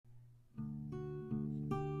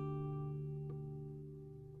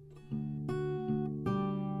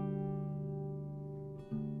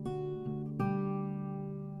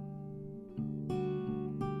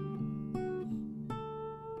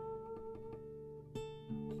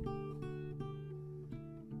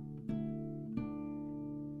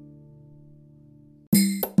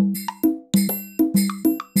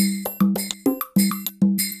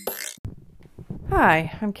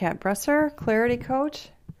Hi, I'm Kat Bresser, Clarity Coach,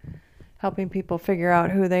 helping people figure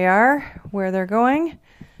out who they are, where they're going,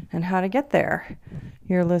 and how to get there.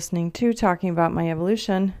 You're listening to Talking About My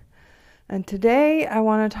Evolution, and today I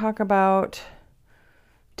want to talk about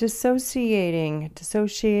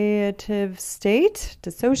dissociative state,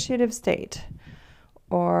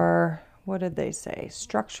 or what did they say?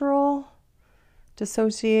 Structural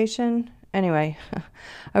dissociation? Anyway,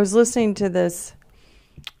 I was listening to this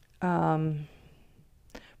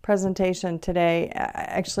presentation today.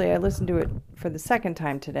 Actually, I listened to it for the second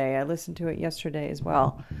time today. I listened to it yesterday as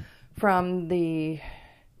well, from the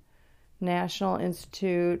National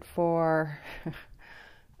Institute for,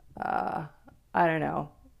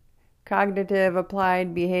 Cognitive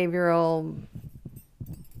Applied Behavioral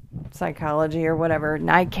Psychology or whatever,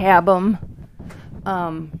 NICABM.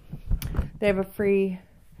 They have a free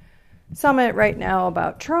summit right now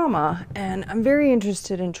about trauma, and I'm very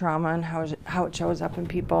interested in trauma and how it shows up in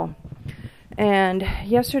people. And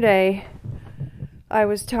yesterday I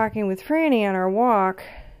was talking with Franny on our walk,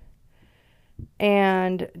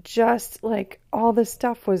 and just like all this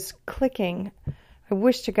stuff was clicking. I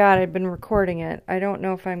wish to God I'd been recording it. I don't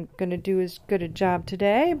know if I'm going to do as good a job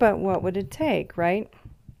today, but what would it take, right?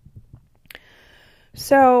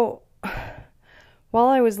 So while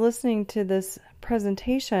I was listening to this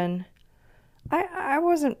presentation, I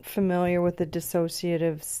wasn't familiar with the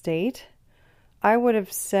dissociative state. I would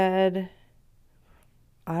have said,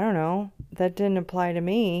 I don't know, that didn't apply to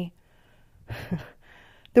me.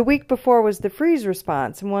 The week before was the freeze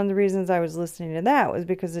response, and one of the reasons I was listening to that was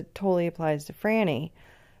because it totally applies to Franny.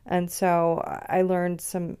 And so I learned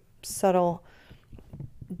some subtle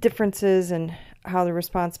differences in how the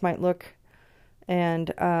response might look,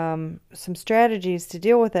 and some strategies to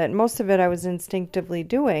deal with it. Most of it I was instinctively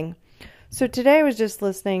doing. So today I was just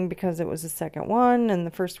listening because it was the second one, and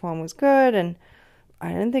the first one was good, and I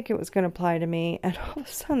didn't think it was going to apply to me. And all of a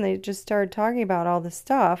sudden they just started talking about all this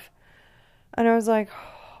stuff, and I was like,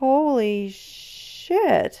 holy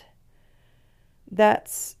shit,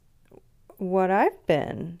 that's what I've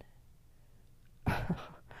been.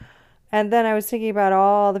 And then I was thinking about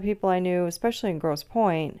all the people I knew, especially in Grosse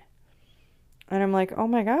Pointe, and I'm like, oh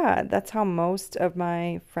my God, that's how most of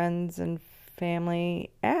my friends and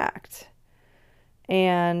family act.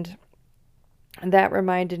 And that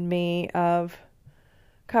reminded me of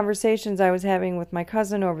conversations I was having with my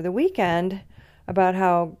cousin over the weekend about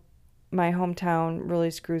how my hometown really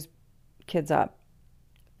screws kids up,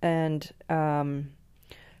 and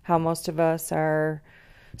how most of us are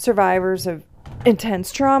survivors of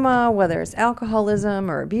intense trauma, whether it's alcoholism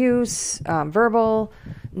or abuse, verbal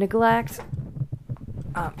abuse,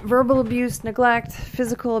 neglect,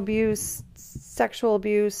 physical abuse, sexual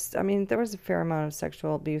abuse. I mean, there was a fair amount of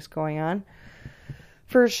sexual abuse going on,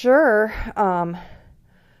 for sure.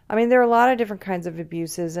 I mean, there are a lot of different kinds of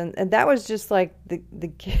abuses, and that was just like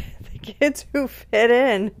the kids who fit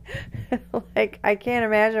in. Like, I can't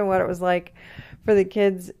imagine what it was like for the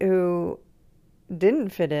kids who didn't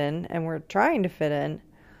fit in and were trying to fit in.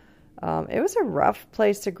 It was a rough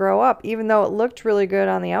place to grow up, even though it looked really good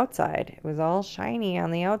on the outside. It was all shiny on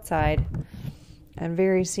the outside and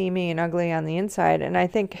very seamy and ugly on the inside. And I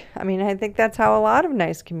think that's how a lot of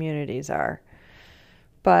nice communities are.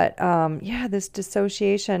 But, this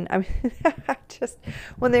dissociation, I mean, just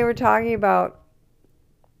when they were talking about,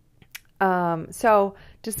 so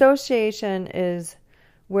dissociation is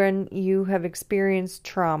when you have experienced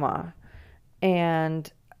trauma,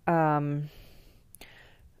 and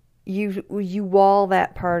you wall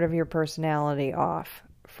that part of your personality off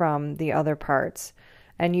from the other parts,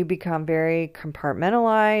 and you become very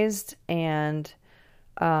compartmentalized and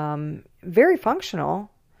very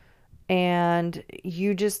functional, and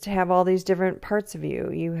you just have all these different parts of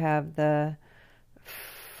you. You have the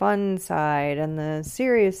fun side and the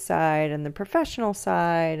serious side and the professional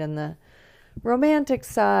side and the romantic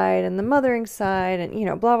side and the mothering side, and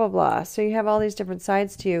blah blah blah. So you have all these different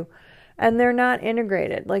sides to you, and they're not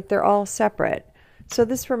integrated, like they're all separate. So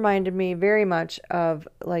this reminded me very much of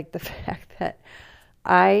like the fact that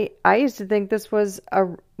I used to think this was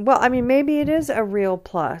maybe it is a real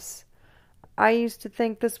plus. I used to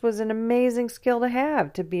think this was an amazing skill to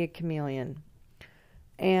have, to be a chameleon.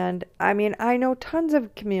 And I mean, I know tons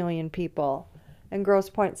of chameleon people in Grosse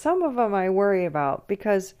Pointe. Some of them I worry about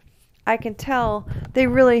because I can tell they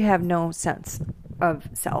really have no sense of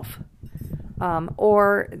self,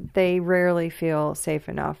 or they rarely feel safe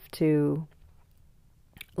enough to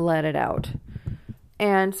let it out.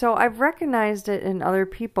 And so I've recognized it in other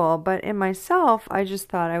people, but in myself, I just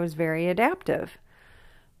thought I was very adaptive.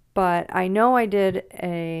 But I know I did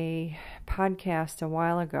a podcast a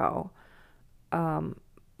while ago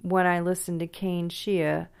when I listened to Kane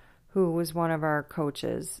Shia, who was one of our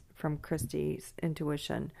coaches from Christie's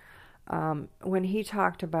Intuition, when he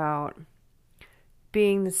talked about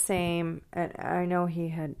being the same, and I know he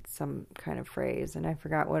had some kind of phrase, and I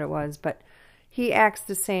forgot what it was, but he acts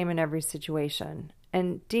the same in every situation.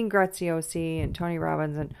 And Dean Graziosi and Tony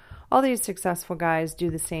Robbins and all these successful guys do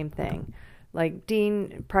the same thing. Like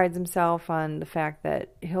Dean prides himself on the fact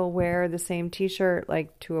that he'll wear the same t-shirt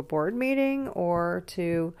like to a board meeting or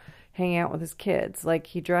to hang out with his kids. Like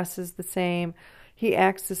he dresses the same, he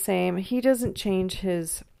acts the same. He doesn't change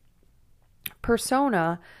his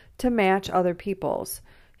persona to match other people's.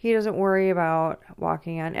 He doesn't worry about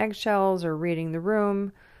walking on eggshells or reading the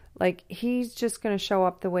room. Like he's just going to show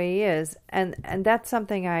up the way he is. And that's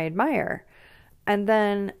something I admire. And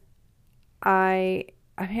then I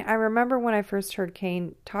remember when I first heard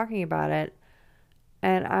Kane talking about it,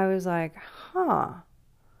 and I was like,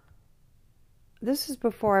 this is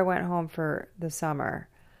before I went home for the summer.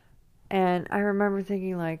 And I remember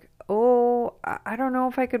thinking like, oh, I don't know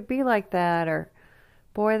if I could be like that, or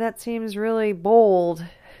boy, that seems really bold.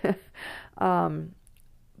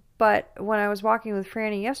 But when I was walking with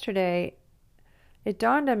Franny yesterday, it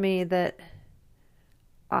dawned on me that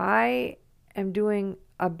I am doing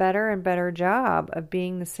a better and better job of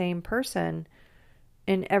being the same person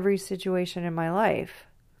in every situation in my life.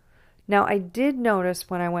 Now, I did notice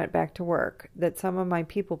when I went back to work that some of my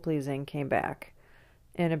people pleasing came back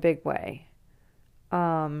in a big way.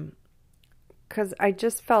 Because I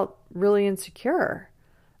just felt really insecure.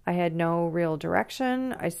 I had no real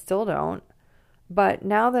direction. I still don't. But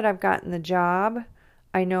now that I've gotten the job,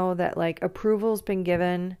 I know that like approval's been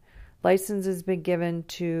given, license has been given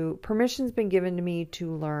to, permission's been given to me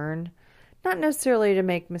to learn. Not necessarily to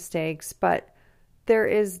make mistakes, but there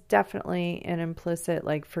is definitely an implicit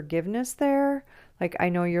like forgiveness there. Like I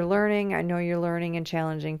know you're learning in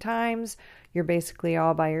challenging times. You're basically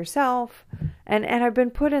all by yourself. And I've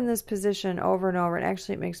been put in this position over and over, and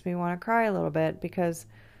actually it makes me want to cry a little bit because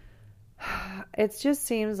it just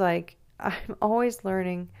seems like I'm always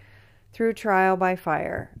learning through trial by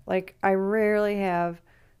fire. Like I rarely have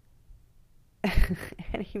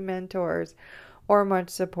any mentors or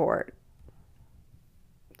much support.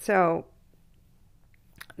 So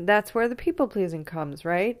that's where the people pleasing comes,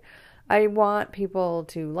 right? I want people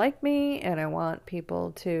to like me, and I want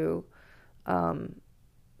people to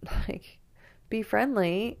like be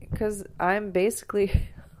friendly because I'm basically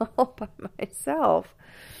all by myself.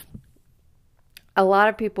 A lot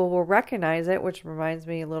of people will recognize it, which reminds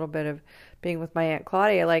me a little bit of being with my Aunt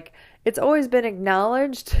Claudia. Like, it's always been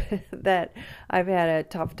acknowledged that I've had a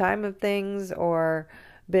tough time of things or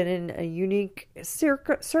been in a unique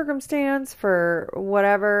circumstance for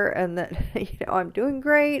whatever, and that, I'm doing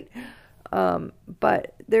great.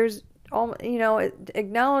 But there's,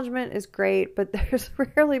 acknowledgement is great, but there's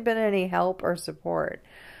rarely been any help or support.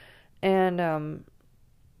 And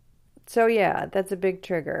so, yeah, that's a big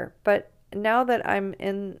trigger. But now that I'm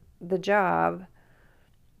in the job,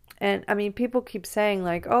 and I mean, people keep saying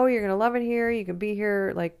like, oh, you're going to love it here. You can be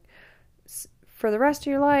here like for the rest of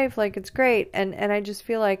your life. Like it's great. And I just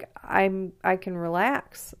feel like I can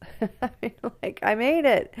relax. Like I made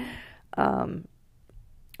it. And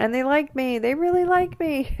they like me. They really like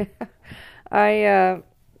me.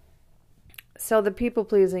 So the people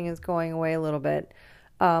pleasing is going away a little bit.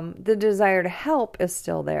 The desire to help is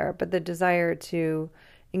still there, but the desire to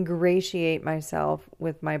ingratiate myself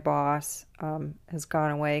with my boss has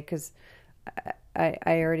gone away because I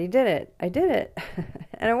already did it. I did it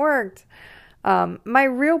and it worked. My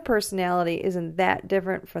real personality isn't that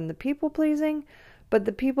different from the people pleasing, but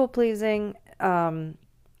the people pleasing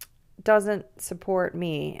doesn't support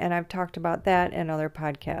me. And I've talked about that in other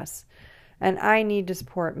podcasts, and I need to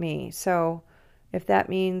support me. So if that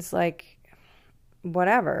means like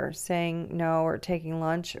whatever, saying no or taking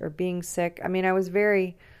lunch or being sick. I mean, I was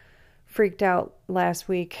very freaked out last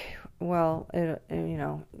week. Well,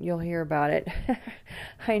 you'll hear about it.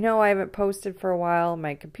 I know I haven't posted for a while.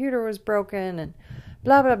 My computer was broken and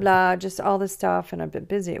blah, blah, blah, just all this stuff. And I've been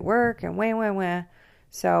busy at work and wah.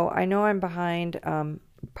 So I know I'm behind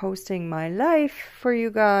posting my life for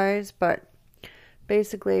you guys. But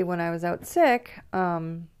basically when I was out sick,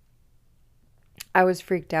 I was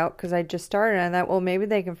freaked out because I just started and I thought, well, maybe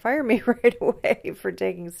they can fire me right away for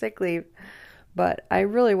taking sick leave. But I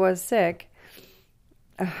really was sick.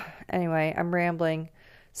 Anyway, I'm rambling.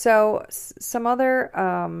 So some other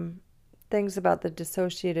things about the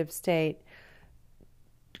dissociative state,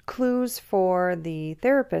 clues for the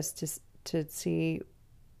therapist to see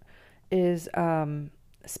is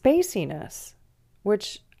spaciness,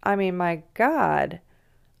 which, I mean, my God,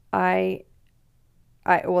 I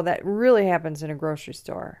That really happens in a grocery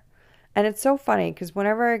store. And it's so funny because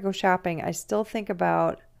whenever I go shopping, I still think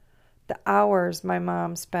about the hours my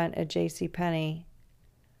mom spent at JCPenney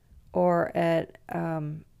or at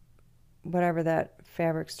whatever that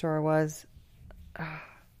fabric store was,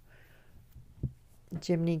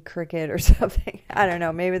 Jiminy Cricket or something. I don't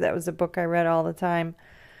know. Maybe that was a book I read all the time.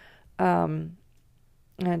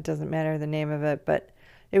 It doesn't matter the name of it, but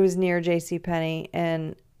it was near JCPenney,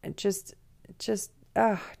 and it just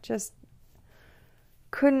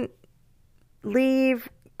couldn't leave.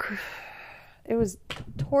 It was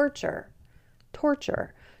torture.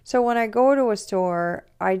 So when I go to a store,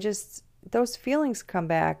 those feelings come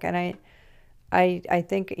back, and I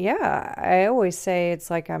think, yeah, I always say it's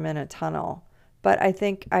like I'm in a tunnel, but I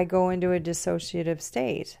think I go into a dissociative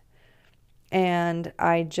state, and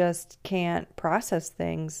I just can't process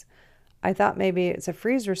things. I thought maybe it's a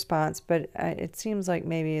freeze response, but it seems like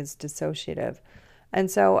maybe it's dissociative.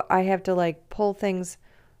 And so I have to like pull things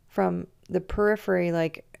from the periphery,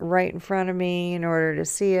 like right in front of me in order to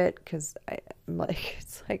see it. Cause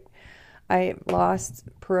it's like I lost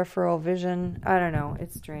peripheral vision. I don't know.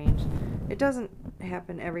 It's strange. It doesn't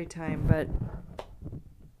happen every time, but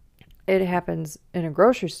it happens in a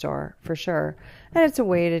grocery store for sure. And it's a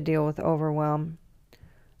way to deal with overwhelm.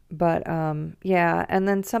 But, yeah, and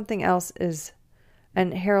then something else is,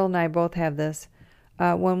 and Harold and I both have this,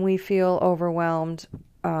 when we feel overwhelmed,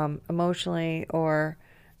 emotionally or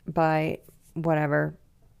by whatever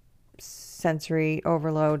sensory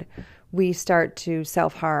overload, we start to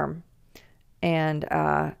self-harm. And,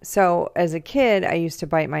 so as a kid, I used to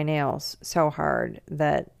bite my nails so hard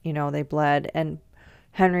that, they bled, and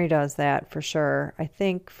Henry does that for sure. I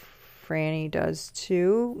think Franny does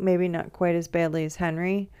too, maybe not quite as badly as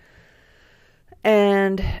Henry.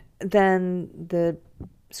 And then the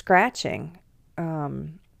scratching.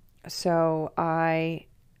 So I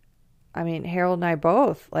mean, Harold and I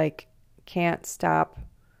both can't stop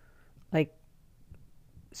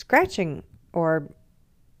scratching, or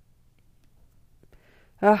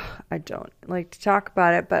I don't like to talk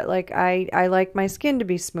about it, but I like my skin to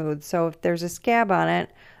be smooth. So if there's a scab on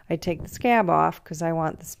it, I take the scab off because I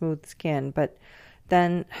want the smooth skin. But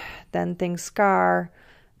then things scar,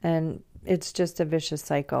 and it's just a vicious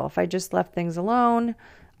cycle. If I just left things alone,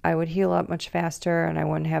 I would heal up much faster and I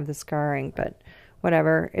wouldn't have the scarring. But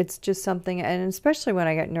whatever, it's just something. And especially when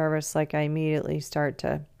I get nervous, I immediately start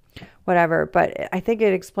to whatever. But I think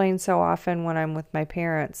it explains so often when I'm with my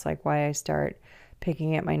parents, why I start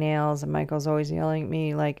picking at my nails, and Michael's always yelling at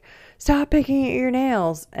me stop picking at your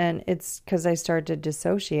nails. And it's because I start to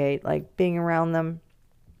dissociate. Being around them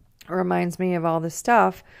reminds me of all the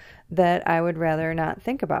stuff that I would rather not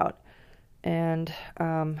think about. And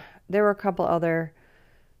there were a couple other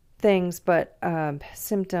things, but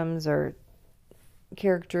symptoms or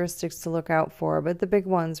characteristics to look out for. But the big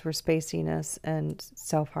ones were spaciness and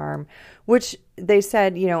self-harm, which they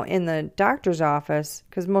said, in the doctor's office,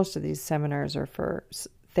 because most of these seminars are for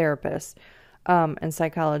therapists and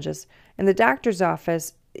psychologists. In the doctor's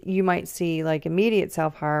office, you might see immediate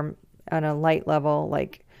self-harm on a light level,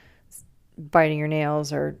 biting your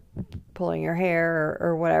nails or pulling your hair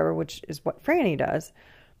or whatever, which is what Franny does.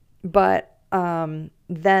 But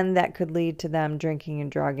then that could lead to them drinking and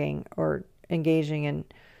drugging or engaging in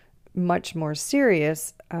much more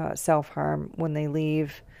serious self-harm when they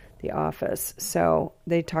leave the office. So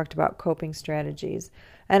they talked about coping strategies.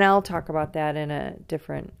 And I'll talk about that in a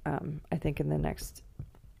different, I think in the next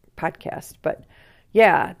podcast. But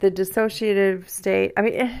yeah, the dissociative state. I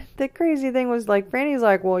mean, the crazy thing was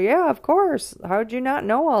Franny's well, yeah, of course. How'd you not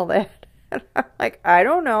know all that? And I'm I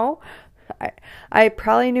don't know. I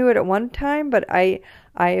probably knew it at one time, but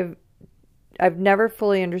I've never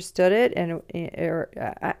fully understood it. And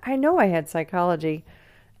I know I had psychology,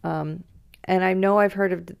 and I know I've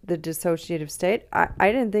heard of the dissociative state. I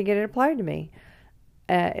didn't think it applied to me.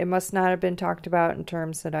 It must not have been talked about in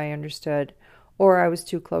terms that I understood, or I was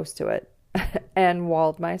too close to it and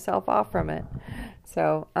walled myself off from it.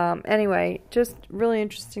 So anyway, just really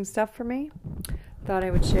interesting stuff for me. Thought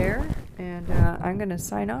I would share, and I'm going to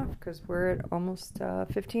sign off because we're at almost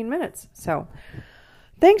 15 minutes. So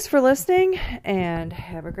thanks for listening, and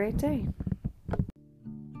have a great day.